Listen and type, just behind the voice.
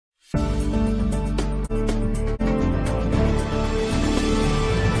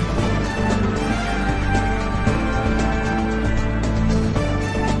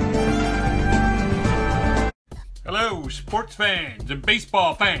sports fans and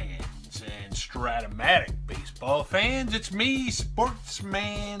baseball fans and Strat-O-Matic baseball fans. It's me,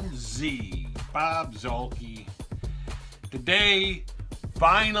 Sportsman Z, Bob Zolke. Today,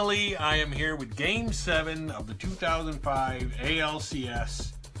 finally, I am here with Game 7 of the 2005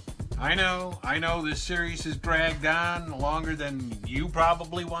 ALCS. I know this series has dragged on longer than you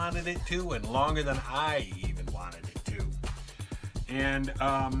probably wanted it to, and longer than I even wanted it to. And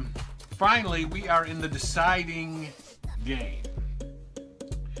finally, we are in the deciding game.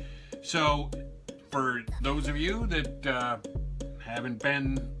 So, for those of you that haven't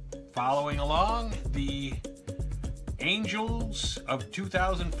been following along, the Angels of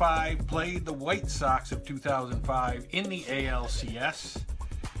 2005 played the White Sox of 2005 in the ALCS.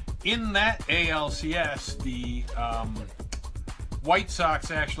 In that ALCS, the White Sox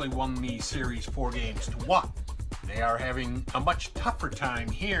actually won the series 4-1. They are having a much tougher time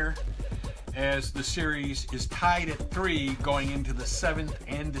here, as the series is tied at 3 going into the 7th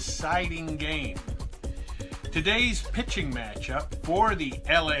and deciding game. Today's pitching matchup for the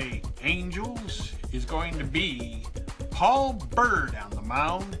LA Angels is going to be Paul Byrd on the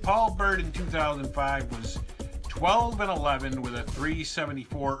mound. Paul Byrd in 2005 was 12-11 with a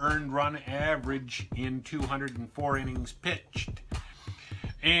 .374 earned run average in 204 innings pitched.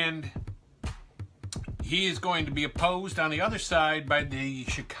 And he is going to be opposed on the other side by the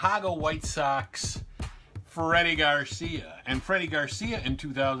Chicago White Sox, Freddy Garcia. And Freddy Garcia in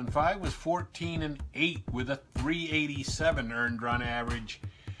 2005 was 14-8 with a .387 earned run average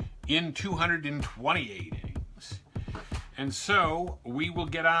in 228 innings. And so we will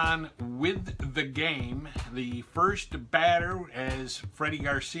get on with the game. The first batter, as Freddy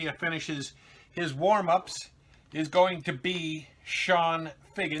Garcia finishes his warm-ups, is going to be Sean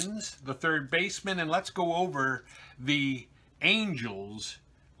Figgins, the third baseman. And let's go over the Angels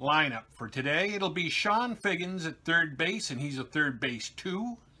lineup for today. It'll be Sean Figgins at third base, and he's a third base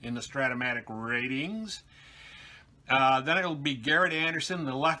 2 in the Strat-O-Matic ratings. Then it'll be Garrett Anderson,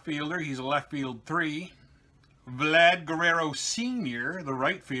 the left fielder. He's a left field 3. Vlad Guerrero Sr., the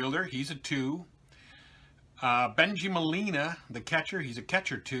right fielder. He's a 2. Benji Molina, the catcher. He's a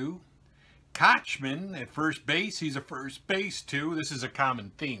catcher 2. Kochman at first base. He's a first base 2. This is a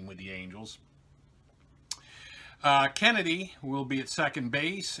common theme with the Angels. Kennedy will be at second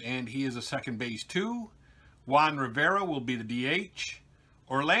base, and he is a second base 2. Juan Rivera will be the DH.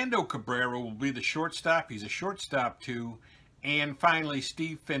 Orlando Cabrera will be the shortstop. He's a shortstop 2. And finally,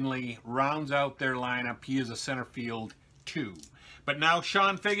 Steve Finley rounds out their lineup. He is a center field 2. But now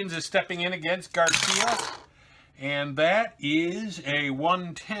Sean Figgins is stepping in against Garcia. And that is a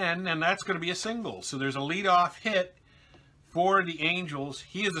 110, and that's going to be a single. So there's a leadoff hit for the Angels.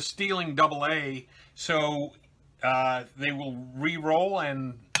 He is a stealing AA, so they will re-roll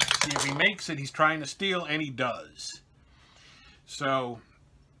and see if he makes it. He's trying to steal, and he does. So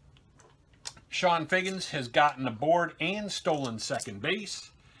Sean Figgins has gotten aboard and stolen second base.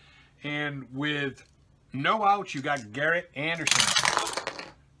 And with no outs, you got Garrett Anderson.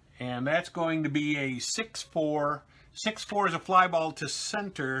 And that's going to be a 6-4. 6-4 is a fly ball to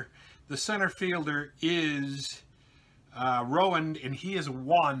center. The center fielder is Rowan, and he is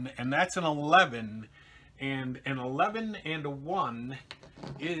 1, and that's an 11. And an 11 and a 1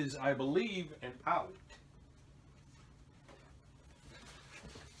 is, I believe, an out.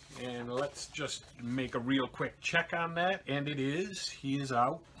 And let's just make a real quick check on that, and it is. He is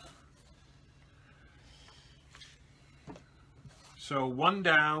out. So 1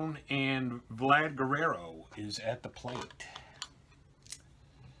 down, and Vlad Guerrero is at the plate.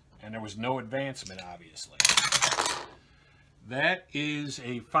 And there was no advancement, obviously. That is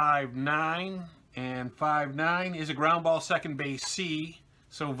a 5-9, and 5-9 is a ground ball second base C.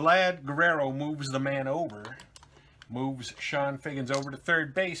 So Vlad Guerrero moves the man over, moves Sean Figgins over to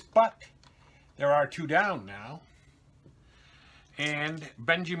third base, but there are 2 down now. And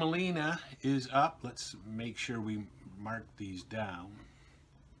Benji Molina is up. Let's make sure we mark these down.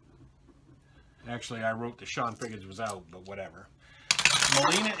 Actually, I wrote that Sean Figgins was out, but whatever.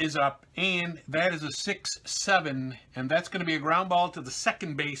 Molina is up, and that is a 6-7, and that's going to be a ground ball to the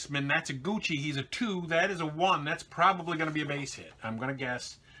second baseman. That's a Gucci. He's a 2. That is a 1. That's probably going to be a base hit. I'm going to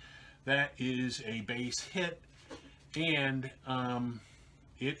guess that is a base hit, and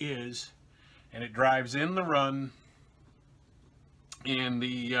it is, and it drives in the run. And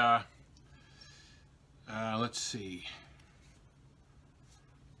the let's see.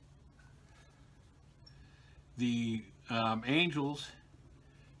 The Angels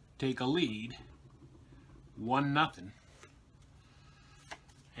take a lead, 1-0,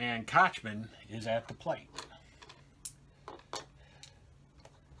 and Kochman is at the plate.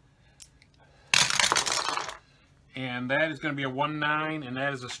 And that is going to be a 1-9, and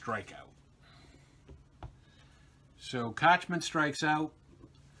that is a strikeout. So Kochman strikes out,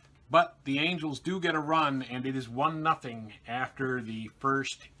 but the Angels do get a run, and it is 1-0 after the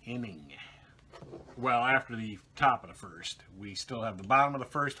first inning. Well, after the top of the first. We still have the bottom of the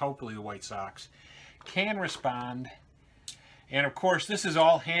first. Hopefully the White Sox can respond. And of course, this is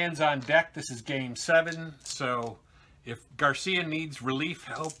all hands on deck. This is Game 7, so if Garcia needs relief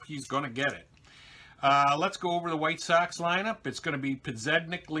help, he's going to get it. Let's go over the White Sox lineup. It's going to be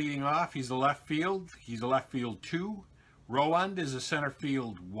Pizednik leading off. He's the left field. He's a left field 2. Rowand is a center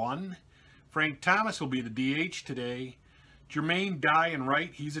field 1. Frank Thomas will be the DH today. Jermaine Dye in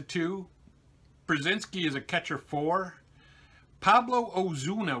right. He's a 2. Brzezinski is a catcher 4. Pablo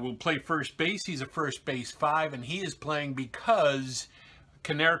Ozuna will play first base. He's a first base 5, and he is playing because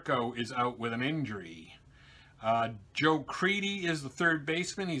Konerko is out with an injury. Joe Creedy is the third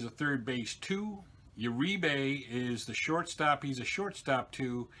baseman. He's a third base 2. Uribe is the shortstop. He's a shortstop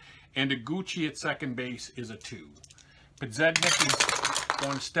 2. And Iguchi at second base is a 2. Pizednik is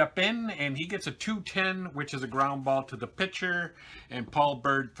going to step in, and he gets a 2-10, which is a ground ball to the pitcher. And Paul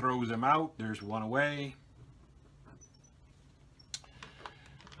Byrd throws him out. There's one away.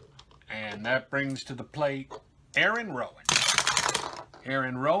 And that brings to the plate Aaron Rowan.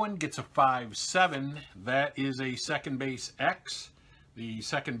 Aaron Rowan gets a 5-7. That is a second base X. The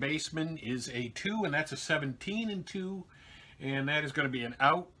second baseman is a 2, and that's a 17-2. And that is going to be an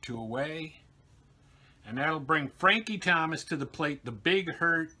out, 2 away. And that'll bring Frankie Thomas to the plate. The big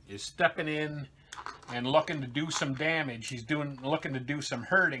hurt is stepping in and looking to do some damage. He's looking to do some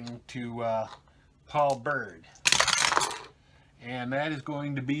hurting to Paul Byrd. And that is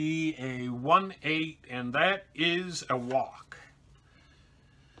going to be a 1-8, and that is a walk.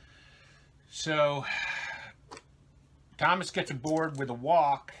 So Thomas gets aboard with a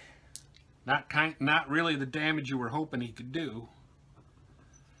walk. Not really the damage you were hoping he could do.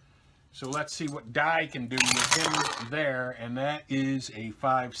 So let's see what Dye can do with him there, and that is a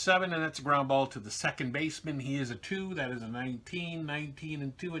 5-7, and that's a ground ball to the second baseman. He is a 2. That is a 19.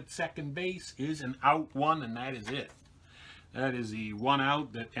 19-2 at second base is an out 1, and that is it. That is the 1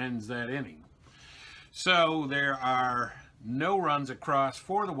 out that ends that inning. So there are no runs across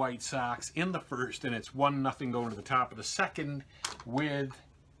for the White Sox in the first, and it's 1-0 going to the top of the second with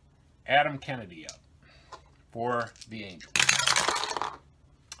Adam Kennedy up for the Angels.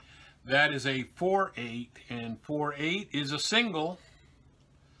 That is a 4-8, and 4-8 is a single.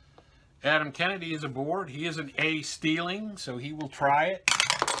 Adam Kennedy is aboard. He is an A stealing, so he will try it.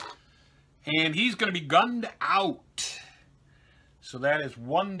 And he's going to be gunned out. So that is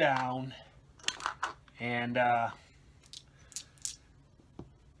 1 down. And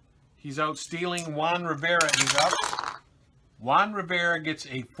he's out stealing. Juan Rivera is up. Juan Rivera gets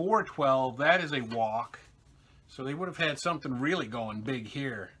a 4-12. That is a walk. So they would have had something really going big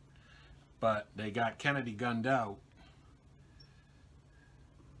here. But they got Kennedy gunned out.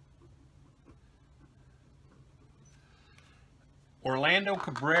 Orlando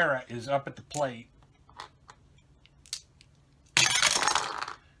Cabrera is up at the plate.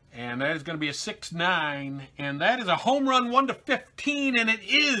 And that is going to be a 6-9. And that is a home run 1-15. And it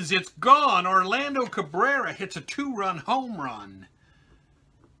is. It's gone. Orlando Cabrera hits a 2-run home run.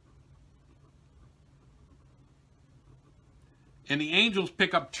 And the Angels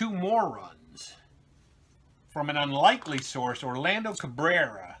pick up 2 more runs from an unlikely source. Orlando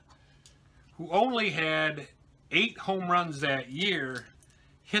Cabrera, who only had 8 home runs that year,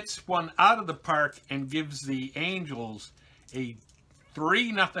 hits one out of the park and gives the Angels a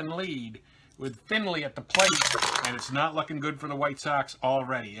 3-0 lead with Finley at the plate, and it's not looking good for the White Sox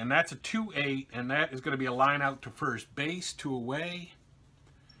already. And that's a 2-8, and that is going to be a line out to first base, 2 away.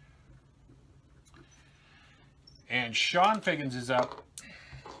 And Sean Figgins is up.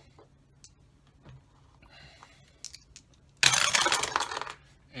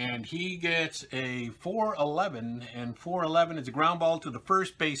 And he gets a 4-11, and 4-11 is a ground ball to the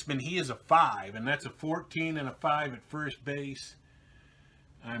first baseman. He is a 5, and that's a 14 and a 5 at first base.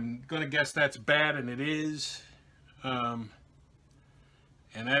 I'm going to guess that's bad, and it is. And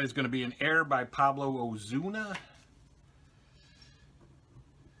that is going to be an error by Pablo Ozuna.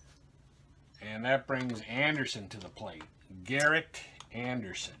 And that brings Anderson to the plate. Garrett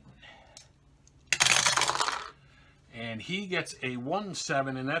Anderson. And he gets a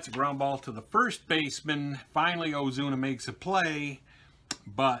 1-7, and that's a ground ball to the first baseman. Finally, Ozuna makes a play,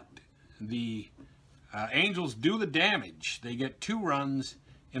 but the Angels do the damage. They get 2 runs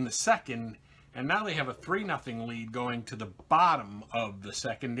in the second, and now they have a 3-0 lead going to the bottom of the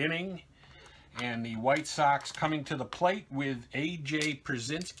second inning. And the White Sox coming to the plate with A.J.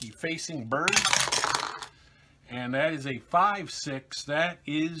 Brzezinski facing Byrd. And that is a 5-6. That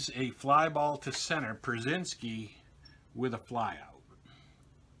is a fly ball to center. Przinsky with a fly out.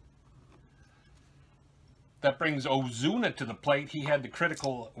 That brings Ozuna to the plate. He had the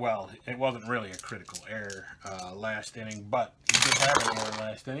critical, well, it wasn't really a critical error last inning, but he did have an error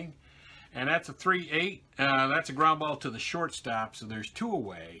last inning. And that's a 3-8. That's a ground ball to the shortstop, so there's 2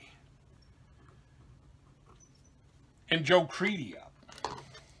 away. And Joe Creedy up.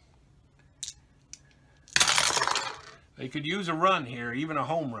 They could use a run here, even a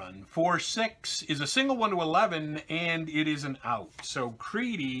home run. 4-6 is a single 1 to 11, and it is an out. So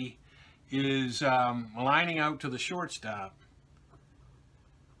Creedy is lining out to the shortstop.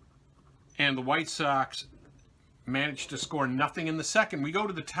 And the White Sox managed to score nothing in the second. We go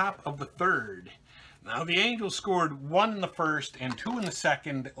to the top of the third. Now the Angels scored 1 in the first and 2 in the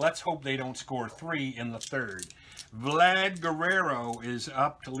second. Let's hope they don't score 3 in the third. Vlad Guerrero is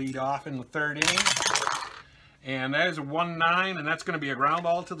up to lead off in the third inning. And that is a 1-9, and that's going to be a ground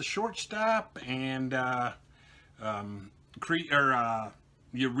ball to the shortstop. And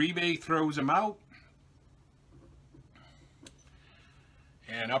Uribe throws him out.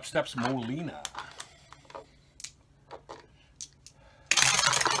 And up steps Molina.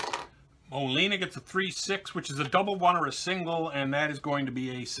 Molina gets a 3-6, which is a double 1 or a single, and that is going to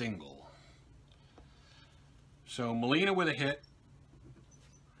be a single. So Molina with a hit.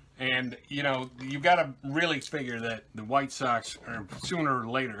 And, you know, you've got to really figure that the White Sox are sooner or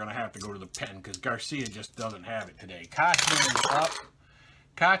later going to have to go to the pen because Garcia just doesn't have it today. Kochman is up.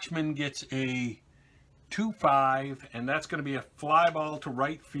 Kochman gets a 2-5, and that's going to be a fly ball to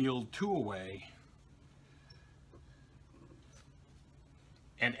right field, 2 away.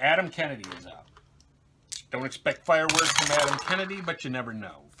 And Adam Kennedy is up. Don't expect fireworks from Adam Kennedy, but you never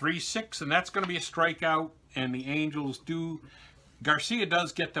know. 3-6, and that's going to be a strikeout, and the Angels do... Garcia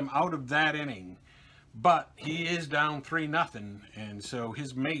does get them out of that inning, but he is down 3-0, and so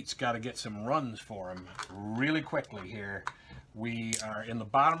his mate's got to get some runs for him really quickly here. We are in the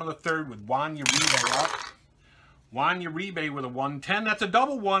bottom of the third with Juan Uribe up. Juan Uribe with a 1-10. That's a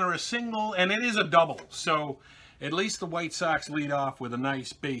double 1 or a single, and it is a double. So at least the White Sox lead off with a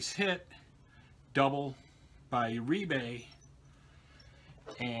nice base hit. Double by Uribe.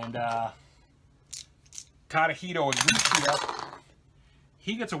 And Tadahito Aguchi up.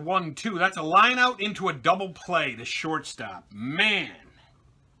 He gets a 1-2. That's a line out into a double play to shortstop. Man,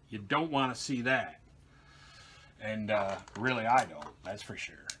 you don't want to see that. And really, I don't. That's for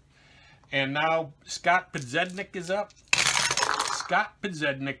sure. And now Scott Podsednik is up. Scott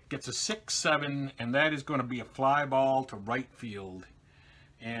Podsednik gets a 6-7, and that is going to be a fly ball to right field.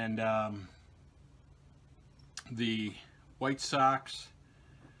 And the White Sox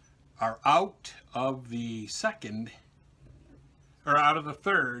are out of the second, or out of the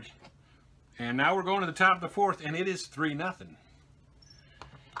third, and now we're going to the top of the fourth, and it is 3-0.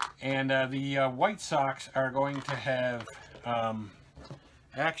 And the White Sox are going to have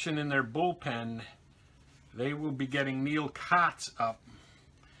action in their bullpen. They will be getting Neil Kotz up.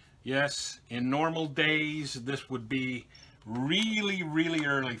 Yes, in normal days, this would be really, really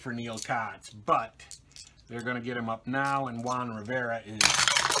early for Neil Kotz, but they're going to get him up now, and Juan Rivera is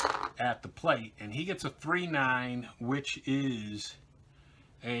at the plate, and he gets a 3-9, which is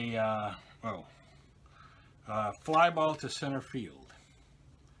a fly ball to center field.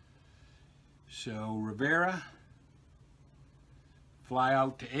 So Rivera, fly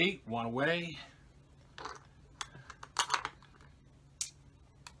out to 8, 1 away.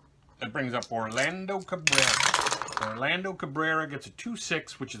 That brings up Orlando Cabrera. Orlando Cabrera gets a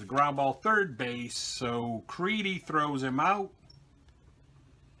 2-6, which is a ground ball third base. So Creedy throws him out.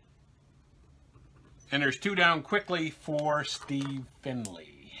 And there's 2 down quickly for Steve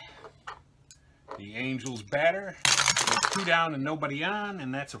Finley. The Angels batter. There's 2 down and nobody on,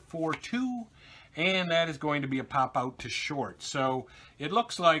 and that's a 4-2. And that is going to be a pop out to short. So it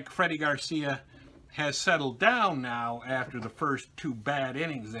looks like Freddy Garcia has settled down now after the first 2 bad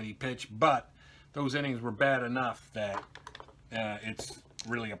innings that he pitched, but those innings were bad enough that it's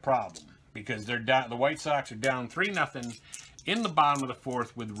really a problem because they're down. The White Sox are down 3-0 in the bottom of the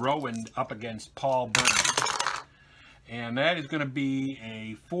fourth with Rowan up against Paul Byrd. And that is going to be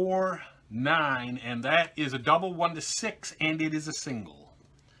a 4-9, and that is a double 1-6, and it is a single.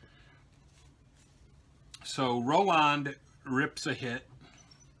 So Rowan rips a hit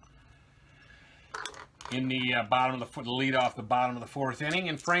in the bottom of the lead off the bottom of the fourth inning,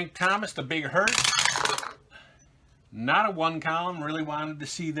 and Frank Thomas, the big hurt, not a 1 column, really wanted to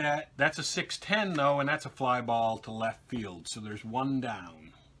see that. That's a 6-10 though, and that's a fly ball to left field, so there's 1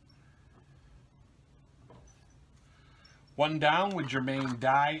 down. One down with Jermaine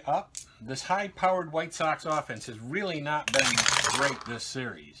Dye up. This high-powered White Sox offense has really not been great this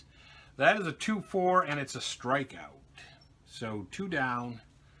series. That is a 2-4, and it's a strikeout. So 2 down.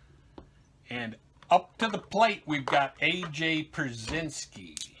 And up to the plate, we've got A.J.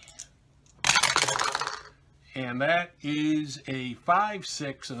 Pierzynski. And that is a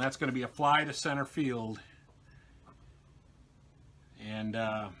 5-6, and that's going to be a fly to center field. And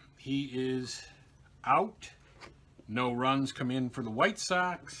he is out. No runs come in for the White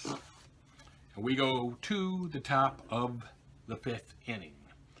Sox. And we go to the top of the 5th inning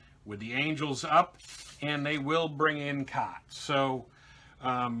with the Angels up, and they will bring in Cott. So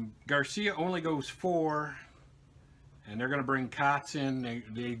Garcia only goes 4, and they're going to bring Cotts in.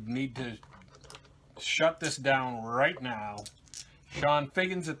 They need to shut this down right now. Sean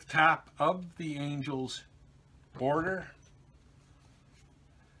Figgins at the top of the Angels order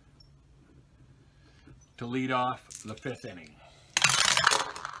to lead off the 5th inning.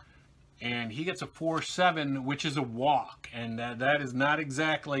 And he gets a 4-7, which is a walk. And that is not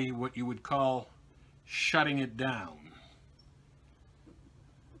exactly what you would call shutting it down.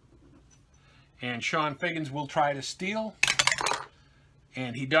 And Sean Figgins will try to steal.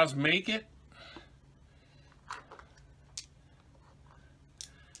 And he does make it.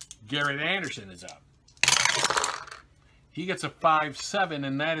 Garrett Anderson is up. He gets a 5-7,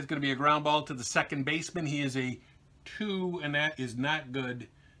 and that is going to be a ground ball to the second baseman. He is a 2, and that is not good.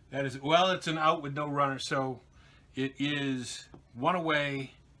 That is, well, it's an out with no runner, so it is 1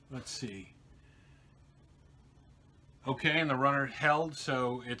 away. Let's see. Okay, and the runner held,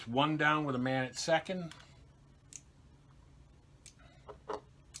 so it's 1 down with a man at second.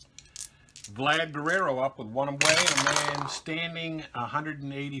 Vlad Guerrero up with 1 away, and a man standing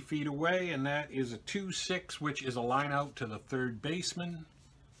 180 feet away, and that is a 2-6, which is a line out to the third baseman.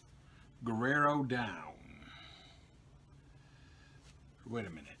 Guerrero down. Wait a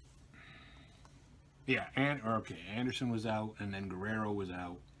minute. Yeah, okay, Anderson was out, and then Guerrero was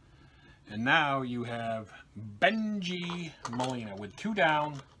out. And now you have Benji Molina with 2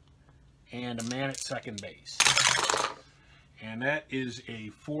 down and a man at second base. And that is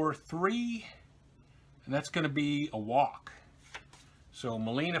a 4-3, and that's going to be a walk. So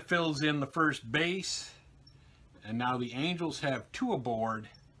Molina fills in the first base, and now the Angels have 2 aboard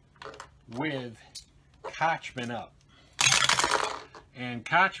with Kochman up. And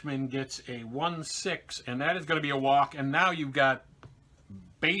Kochman gets a 1-6, and that is going to be a walk. And now you've got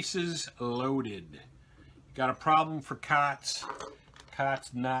bases loaded. Got a problem for Kotz.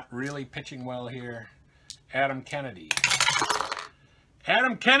 Kotz not really pitching well here. Adam Kennedy.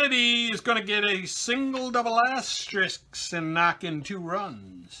 Adam Kennedy is going to get a single double asterisks and knock in 2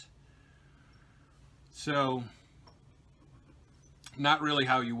 runs. So, not really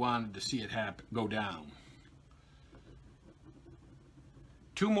how you wanted to see it happen, go down.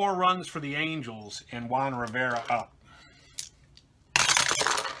 2 more runs for the Angels and Juan Rivera up.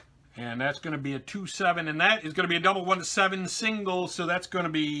 And that's going to be a 2-7, and that is going to be a double 1-7 single, so that's going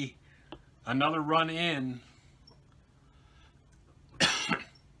to be another run in.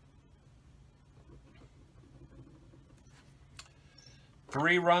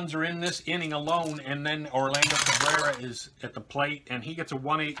 Three runs are in this inning alone, and then Orlando Cabrera is at the plate, and he gets a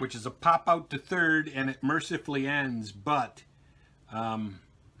 1-8, which is a pop out to third, and it mercifully ends. But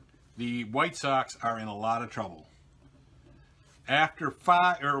the White Sox are in a lot of trouble. After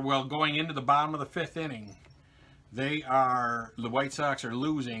going into the bottom of the 5th inning, the White Sox are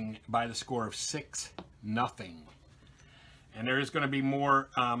losing by the score of 6-0. And there is going to be more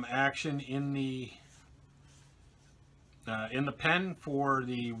action in the pen for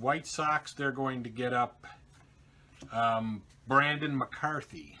the White Sox. They're going to get up Brandon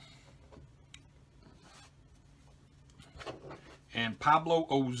McCarthy. And Pablo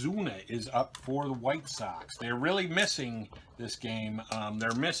Ozuna is up for the White Sox. They're really missing this game.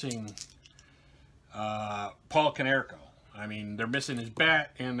 They're missing Paul Konerko. I mean, they're missing his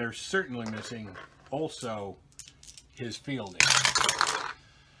bat, and they're certainly missing also his fielding.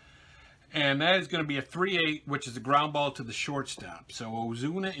 And that is going to be a 3-8, which is a ground ball to the shortstop. So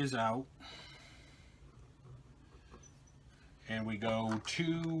Ozuna is out. And we go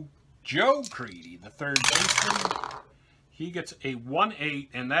to Joe Creedy, the third baseman. He gets a 1-8,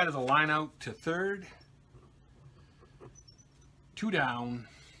 and that is a line out to third. 2 down.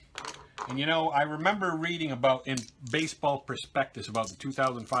 And you know, I remember reading about in Baseball Prospectus about the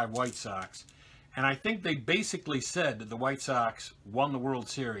 2005 White Sox. And I think they basically said that the White Sox won the World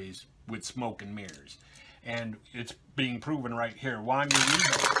Series with smoke and mirrors. And it's being proven right here. Wanya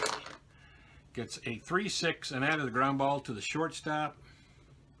Uribe gets a 3-6, and that is a ground ball to the shortstop.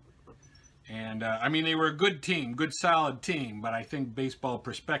 And I mean, they were a good team, good solid team, but I think Baseball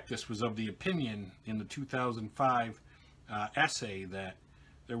Prospectus was of the opinion in the 2005 essay that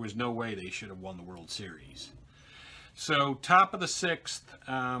there was no way they should have won the World Series. So top of the 6th,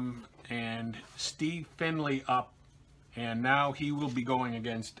 and Steve Finley up, and now he will be going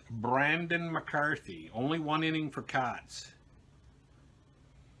against Brandon McCarthy. Only 1 inning for Cots.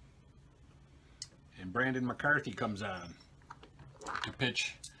 And Brandon McCarthy comes on to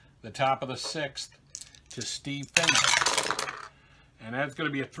pitch the top of the 6th to Steve Finley. And that's going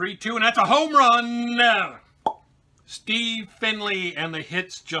to be a 3-2, and that's a home run! Steve Finley, and the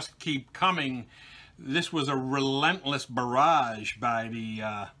hits just keep coming. This was a relentless barrage by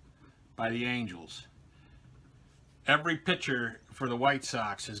the Angels. Every pitcher for the White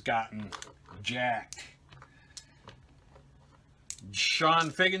Sox has gotten jacked. Sean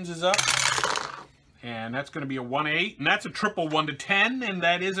Figgins is up, and that's going to be a 1-8, and that's a triple 1-10, and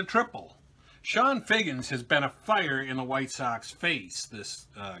that is a triple. Sean Figgins has been a fire in the White Sox face this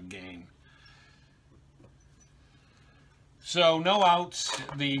game. So no outs.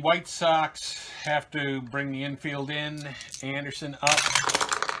 The White Sox have to bring the infield in. Anderson up.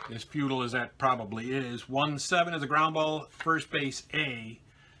 As futile as that probably is. 1-7 is a ground ball, first base A.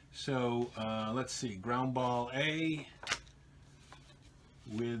 So let's see, ground ball A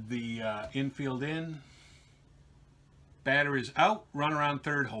with the infield in. Batter is out, runner on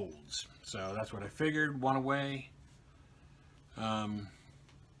third holds. So that's what I figured, 1 away.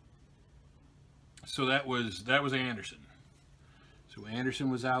 So that was Anderson. So Anderson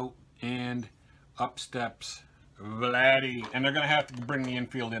was out, and up steps Vladdy, and they're going to have to bring the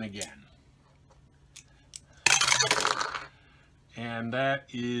infield in again. And that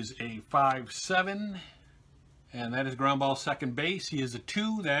is a 5-7, and that is ground ball second base. He is a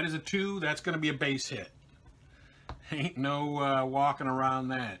 2. That is a 2. That's going to be a base hit. Ain't no walking around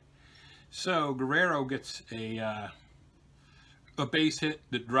that. So Guerrero gets a base hit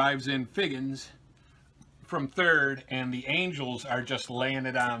that drives in Figgins from third, and the Angels are just laying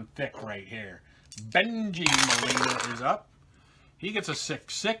it on thick right here. Benji Molina is up. He gets a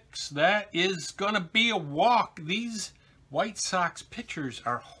 6-6. That is going to be a walk. These White Sox pitchers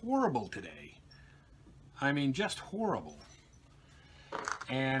are horrible today. I mean, just horrible.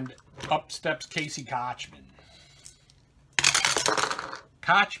 And up steps Casey Kochman.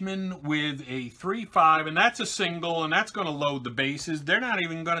 Kochman with a 3-5, and that's a single, and that's going to load the bases. They're not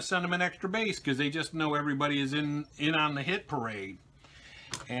even going to send him an extra base because they just know everybody is in on the hit parade.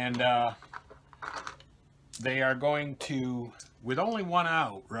 And they are going to, with only 1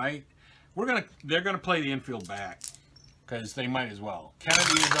 out, right? They're going to play the infield back because they might as well.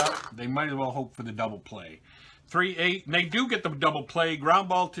 Kennedy is up. They might as well hope for the double play. 3-8. They do get the double play. Ground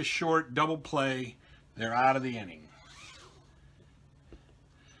ball to short, double play. They're out of the inning.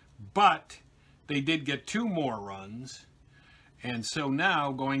 But they did get 2 more runs. And so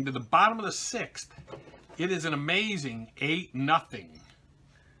now, going to the bottom of the 6th, it is an amazing 8-0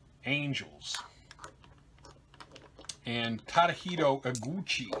 Angels. And Tadahito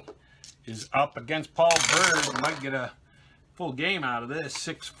Iguchi is up against Paul Byrd. Might get a full game out of this.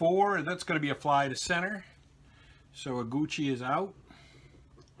 6-4. That's going to be a fly to center. So Iguchi is out.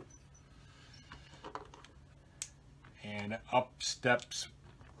 And up steps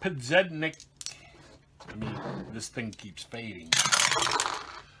Pedzednik. I mean, this thing keeps fading.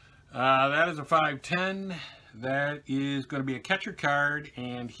 That is a 5-10. That is going to be a catcher card,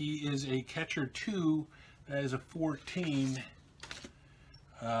 and he is a catcher 2. That is a 14.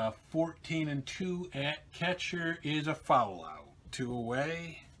 14-2 at catcher is a foul out. 2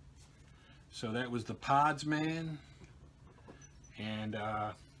 away. So that was the Pods man. And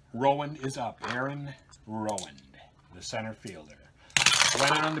Rowan is up. Aaron Rowan, the center fielder.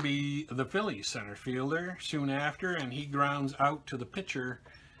 Went on to be the Phillies center fielder soon after, and he grounds out to the pitcher,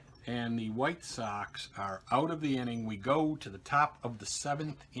 and the White Sox are out of the inning. We go to the top of the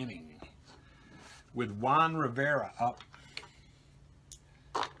 7th inning with Juan Rivera up.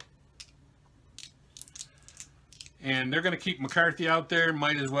 And they're going to keep McCarthy out there.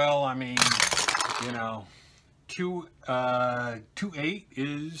 Might as well. I mean, you know, 2-8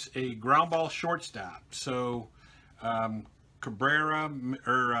 is a ground ball shortstop. So, Cabrera,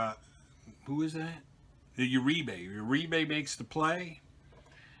 or who is that? Uribe. Uribe makes the play,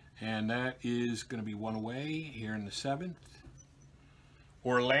 and that is going to be 1 away here in the 7th.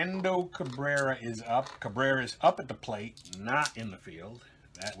 Orlando Cabrera is up. Cabrera is up at the plate, not in the field.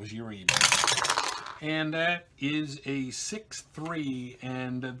 That was Uribe. And that is a 6-3,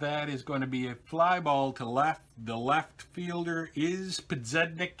 and that is going to be a fly ball to left. The left fielder is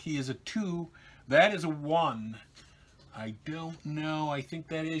Pedzednik. He is a 2. That is a 1. I don't know. I think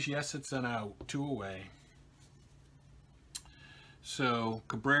that is, yes, it's an out. 2 away. So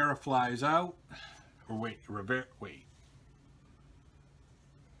Cabrera flies out. Or wait, Rivera, wait.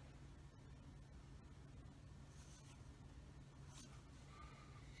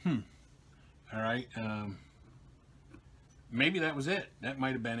 All right. Maybe that was it. That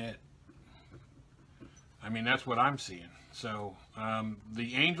might have been it. I mean, that's what I'm seeing. So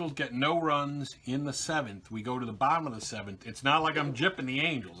the Angels get no runs in the 7th. We go to the bottom of the 7th. It's not like I'm gypping the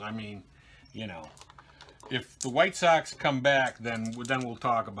Angels. I mean, you know, if the White Sox come back, then we'll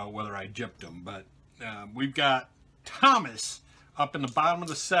talk about whether I gypped them. But we've got Thomas up in the bottom of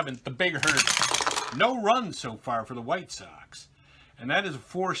the 7th, the big hurt. No runs so far for the White Sox. And that is a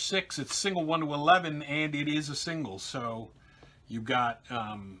 4-6. It's single 1 to 11, and it is a single. So you've got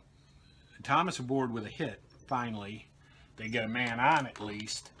Thomas aboard with a hit, finally. They get a man on at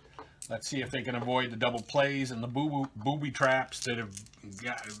least. Let's see if they can avoid the double plays and the booby traps that have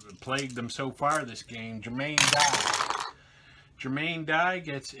plagued them so far this game. Jermaine Dye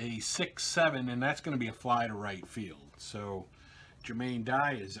gets a 6-7, and that's going to be a fly to right field. So Jermaine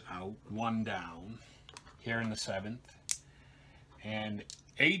Dye is out, 1 down here in the 7th. And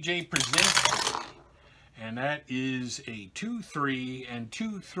AJ Przinsky, and that is a 2-3, and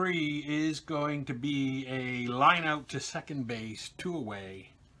 2-3 is going to be a line out to second base, 2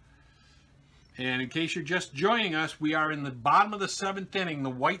 away. And in case you're just joining us, we are in the bottom of the 7th inning, the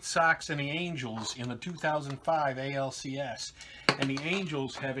White Sox and the Angels in the 2005 ALCS. And the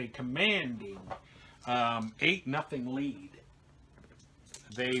Angels have a commanding 8-0 lead.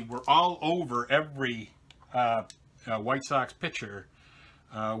 They were all over every White Sox pitcher,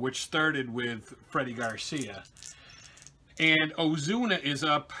 which started with Freddy Garcia. And Ozuna is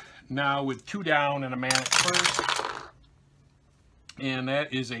up now with 2 down and a man at first. And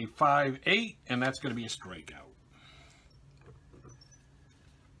that is a 5-8, and that's going to be a strikeout.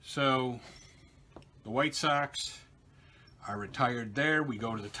 So the White Sox are retired there. We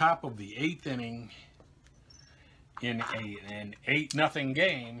go to the top of the 8th inning in an 8-0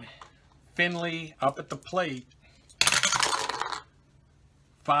 game. Finley up at the plate.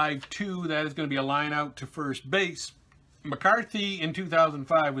 5-2, that is going to be a line out to first base. McCarthy in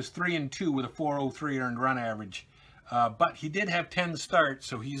 2005 was 3-2 with a 4.03 earned run average. But he did have 10 starts,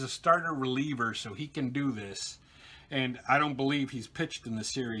 so he's a starter reliever, so he can do this. And I don't believe he's pitched in the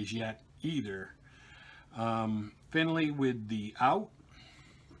series yet either. Finley with the out.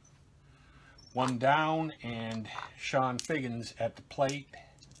 1 down, and Sean Figgins at the plate.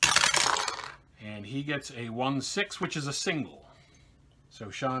 And he gets a 1-6, which is a single. So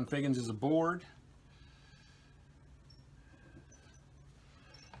Sean Figgins is aboard.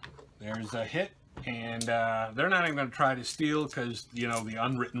 There's a hit. And they're not even going to try to steal because, you know, the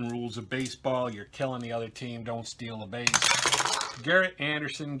unwritten rules of baseball. You're killing the other team. Don't steal the base. Garrett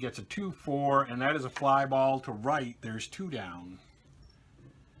Anderson gets a 2-4, and that is a fly ball to right. There's 2 down.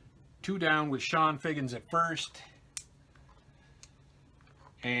 2 down with Sean Figgins at first.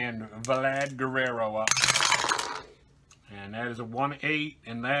 And Vlad Guerrero up. And that is a 1-8,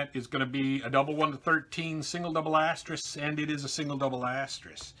 and that is going to be a double 1 to 13, single double asterisk, and it is a single double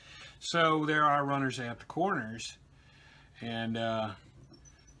asterisk. So there are runners at the corners, and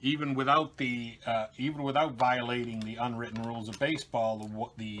even without violating the unwritten rules of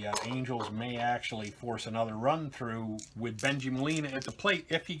baseball, the Angels may actually force another run through with Benji Molina at the plate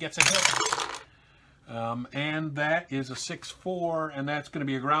if he gets a hit. And that is a 6-4, and that's going to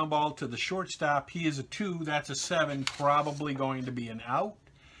be a ground ball to the shortstop. He is a 2, that's a 7, probably going to be an out.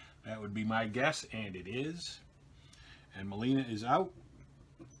 That would be my guess, and it is. And Molina is out.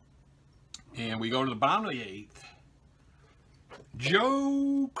 And we go to the bottom of the 8th.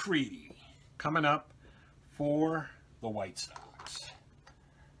 Joe Crede coming up for the White Sox.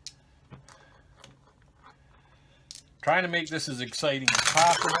 Trying to make this as exciting as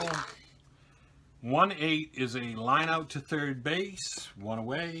possible. 1-8 is a line out to third base, 1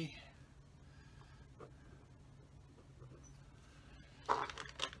 away.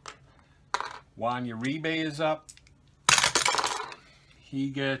 Juan Uribe is up. He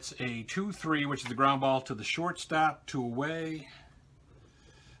gets a 2-3, which is the ground ball to the shortstop, 2 away.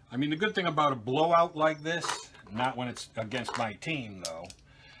 I mean, the good thing about a blowout like this, not when it's against my team, though,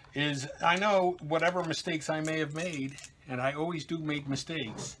 is I know whatever mistakes I may have made, and I always do make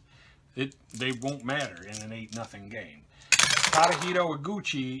mistakes, they won't matter in an 8-0 game. Tadahito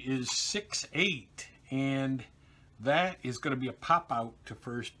Iguchi is 6'8", and that is going to be a pop-out to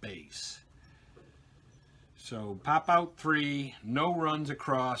first base. So pop-out 3, no runs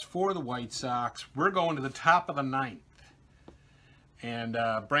across for the White Sox. We're going to the top of the 9th. And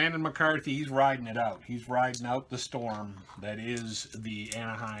Brandon McCarthy, he's riding it out. He's riding out the storm that is the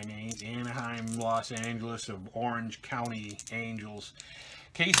Anaheim, Los Angeles of Orange County Angels.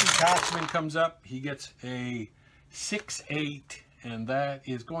 Casey Kochman comes up. He gets a 6-8, and that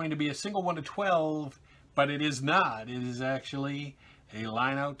is going to be a single 1 to 12, but it is not. It is actually a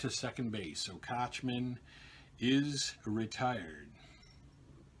line out to second base. So Kochman is retired.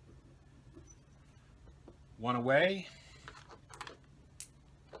 One away.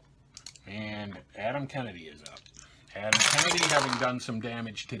 And Adam Kennedy is up. Adam Kennedy having done some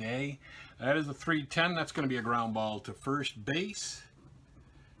damage today. That is a 3-10. That's going to be a ground ball to first base.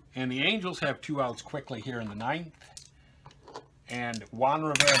 And the Angels have 2 outs quickly here in the 9th. And Juan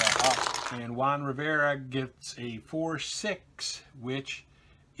Rivera up. And Juan Rivera gets a 4-6, which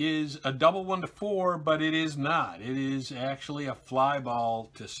is a double 1 to 4, but it is not. It is actually a fly ball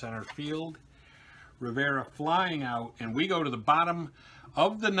to center field. Rivera flying out, and we go to the bottom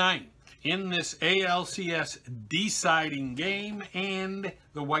of the 9th in this ALCS deciding game, and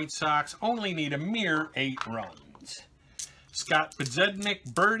the White Sox only need a mere 8 runs. Scott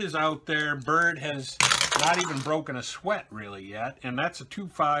Podzednik, Byrd is out there. Byrd has not even broken a sweat really yet, and that's a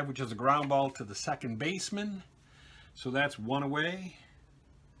 2-5, which is a ground ball to the second baseman. So that's 1 away.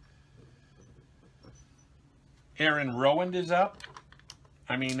 Aaron Rowand is up.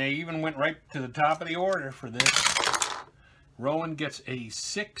 I mean, they even went right to the top of the order for this. Rowan gets a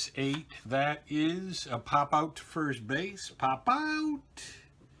 6-8. That is a pop out to first base. Pop out.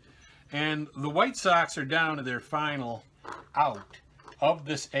 And the White Sox are down to their final out of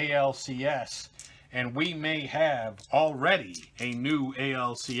this ALCS. And we may have already a new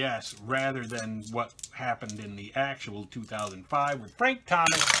ALCS rather than what happened in the actual 2005 with Frank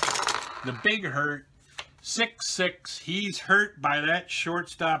Thomas, the big hurt. 6-6. He's hurt by that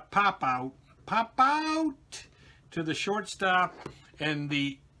shortstop pop out. Pop out to the shortstop. And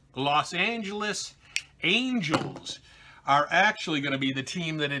the Los Angeles Angels are actually going to be the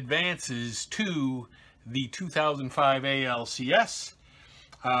team that advances to the 2005 ALCS.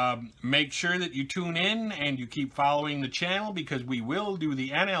 Make sure that you tune in and you keep following the channel, because we will do the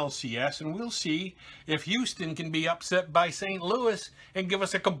NLCS and we'll see if Houston can be upset by St. Louis and give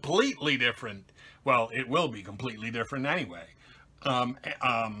us a completely different, well, it will be completely different anyway,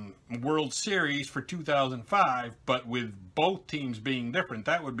 World Series for 2005, but with both teams being different.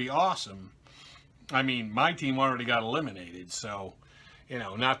 That would be awesome. I mean, my team already got eliminated, so, you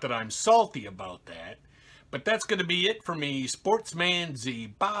know, not that I'm salty about that. But that's going to be it for me, Sportsman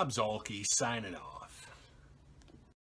Z, Bob Zolke, signing off.